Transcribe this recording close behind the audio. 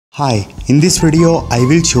Hi, in this video I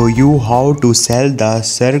will show you how to sell the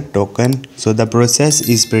SERC token. So the process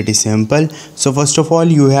is pretty simple. So first of all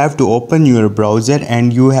you have to open your browser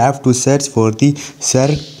and you have to search for the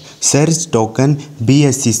SERC token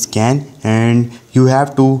BSC scan, and you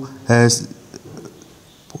have to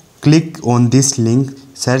click on this link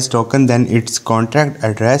search token, then its contract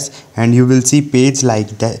address, and you will see page like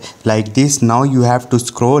this. Now you have to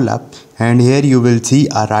scroll up and here you will see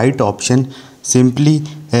a right option. Simply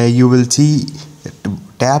you will see,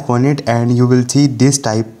 tap on it and you will see this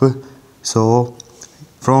type. So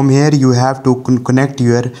from here you have to connect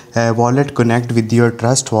your wallet, connect with your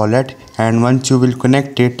Trust wallet, and once you will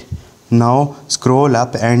connect it, now scroll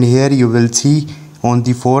up and here you will see on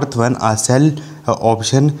the fourth one a sell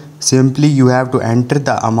option. Simply you have to enter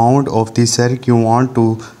the amount of the SERC you want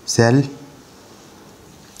to sell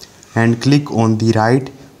and click on the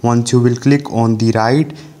right. Once you will click on the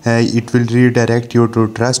right, it will redirect you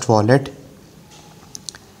to Trust wallet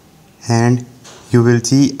and you will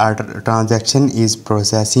see a transaction is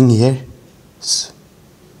processing here.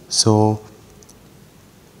 So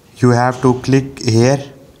you have to click here,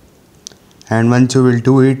 and once you will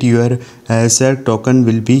do it, your SERC token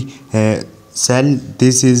will be sell.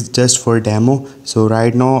 This is just for demo. So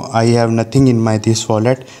right now I have nothing in my this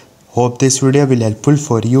wallet. Hope this video will helpful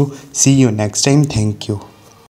for you. See you next time. Thank you.